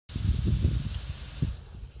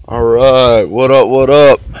All right, what up, what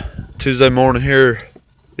up? Tuesday morning here,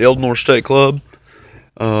 the Elmore State Club.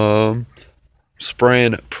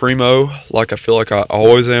 Spraying Primo like I feel like I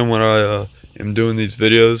always am when I am doing these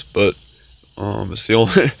videos, but it's the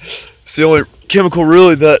only it's the only chemical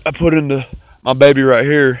really that I put into my baby right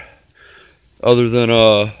here, other than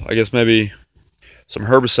I guess maybe some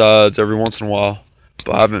herbicides every once in a while.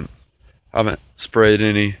 But I haven't sprayed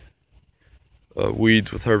any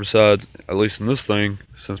weeds with herbicides, at least in this thing,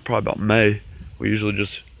 since probably about May. We usually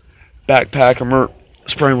just backpack them or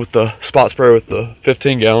spraying with the spot sprayer with the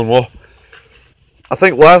 15 gallon. Well, I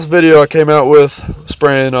think last video I came out with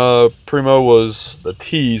spraying Primo was the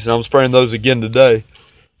teas, and I'm spraying those again today.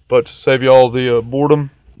 But to save you all the boredom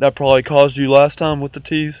that probably caused you last time with the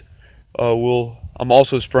teas, I'm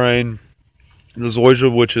also spraying the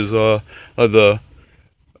zoysia, which is the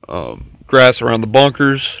grass around the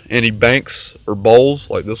bunkers, any banks or bowls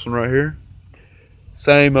like this one right here.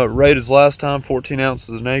 Same rate as last time, 14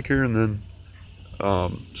 ounces an acre, and then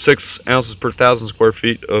 6 ounces per 1,000 square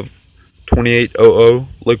feet of 2800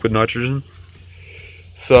 liquid nitrogen.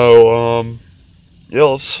 So yeah,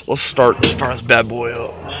 let's start this first bad boy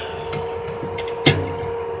up.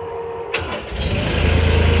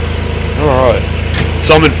 All right,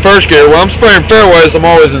 so I'm in first gear. When I'm spraying fairways, I'm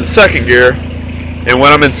always in second gear. And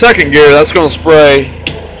when I'm in second gear, that's going to spray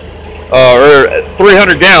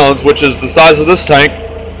 300 gallons, which is the size of this tank,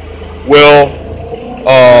 will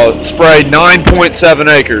spray 9.7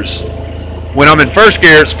 acres. When I'm in first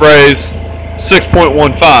gear, it sprays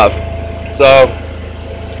 6.15. So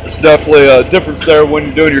it's definitely a difference there when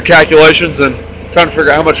you're doing your calculations and trying to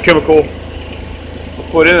figure out how much chemical to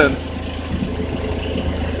put in.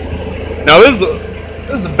 Now this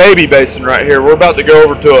is a baby basin right here. We're about to go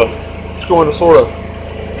over to just going to sort of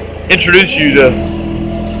introduce you to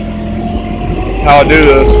how I do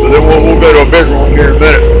this, but then we'll go to a bigger one here in a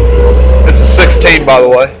minute. This is 16, by the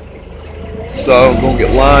way. So I'm going to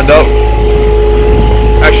get lined up.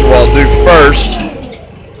 Actually, what I'll do first,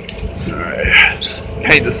 let's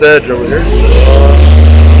paint this edge over here.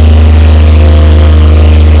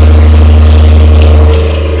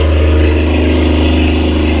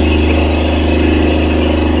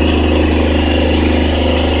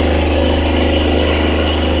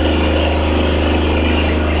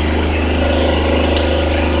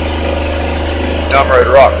 I'm ready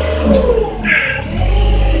to rock.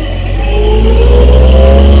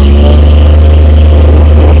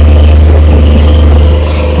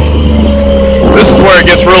 This is where it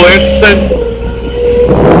gets really interesting,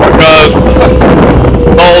 because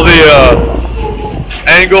all the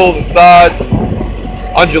angles and sides and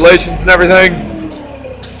undulations and everything,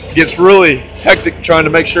 it gets really hectic trying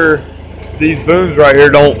to make sure these booms right here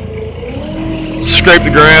don't scrape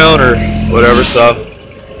the ground or whatever. So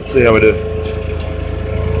let's see how we do.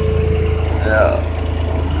 Yeah,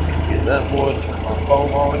 get that boy, turn my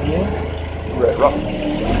phone on again. Red rock.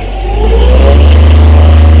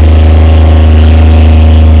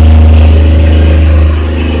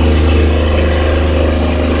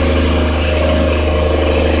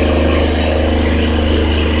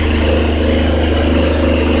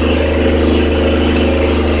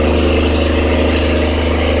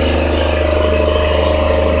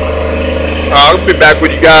 I'll be back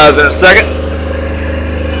with you guys in a second.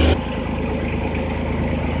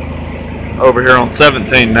 Over here on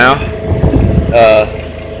 17 now.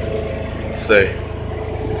 Let's see.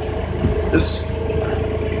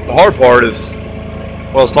 The hard part is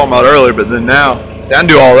what I was talking about earlier, but then now, see, I can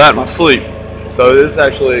do all that in my sleep. So this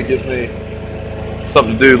actually gives me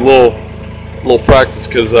something to do, a little practice,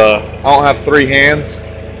 because I don't have 3 hands.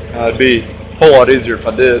 It'd be a whole lot easier if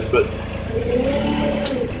I did, but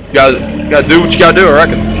you gotta do what you gotta do, I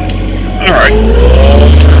reckon. All right.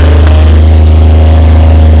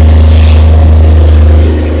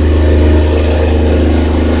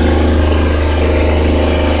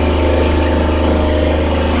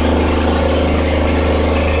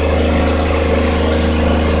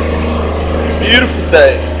 Beautiful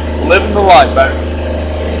day, living the life, baby.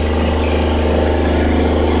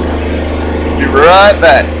 Be right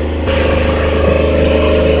back.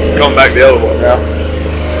 Going back the other way now.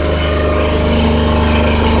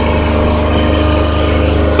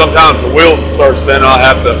 Sometimes the wheels start spinning. I'll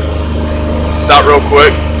have to stop real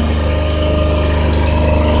quick.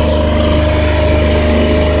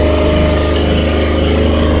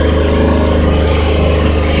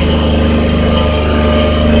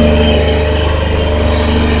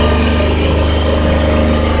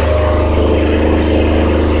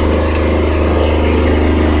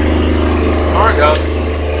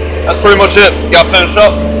 That's pretty much it. Got finished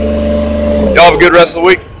up. Y'all have a good rest of the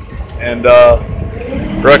week, and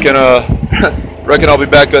reckon I'll be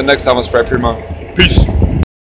back next time I spray Primo. Peace.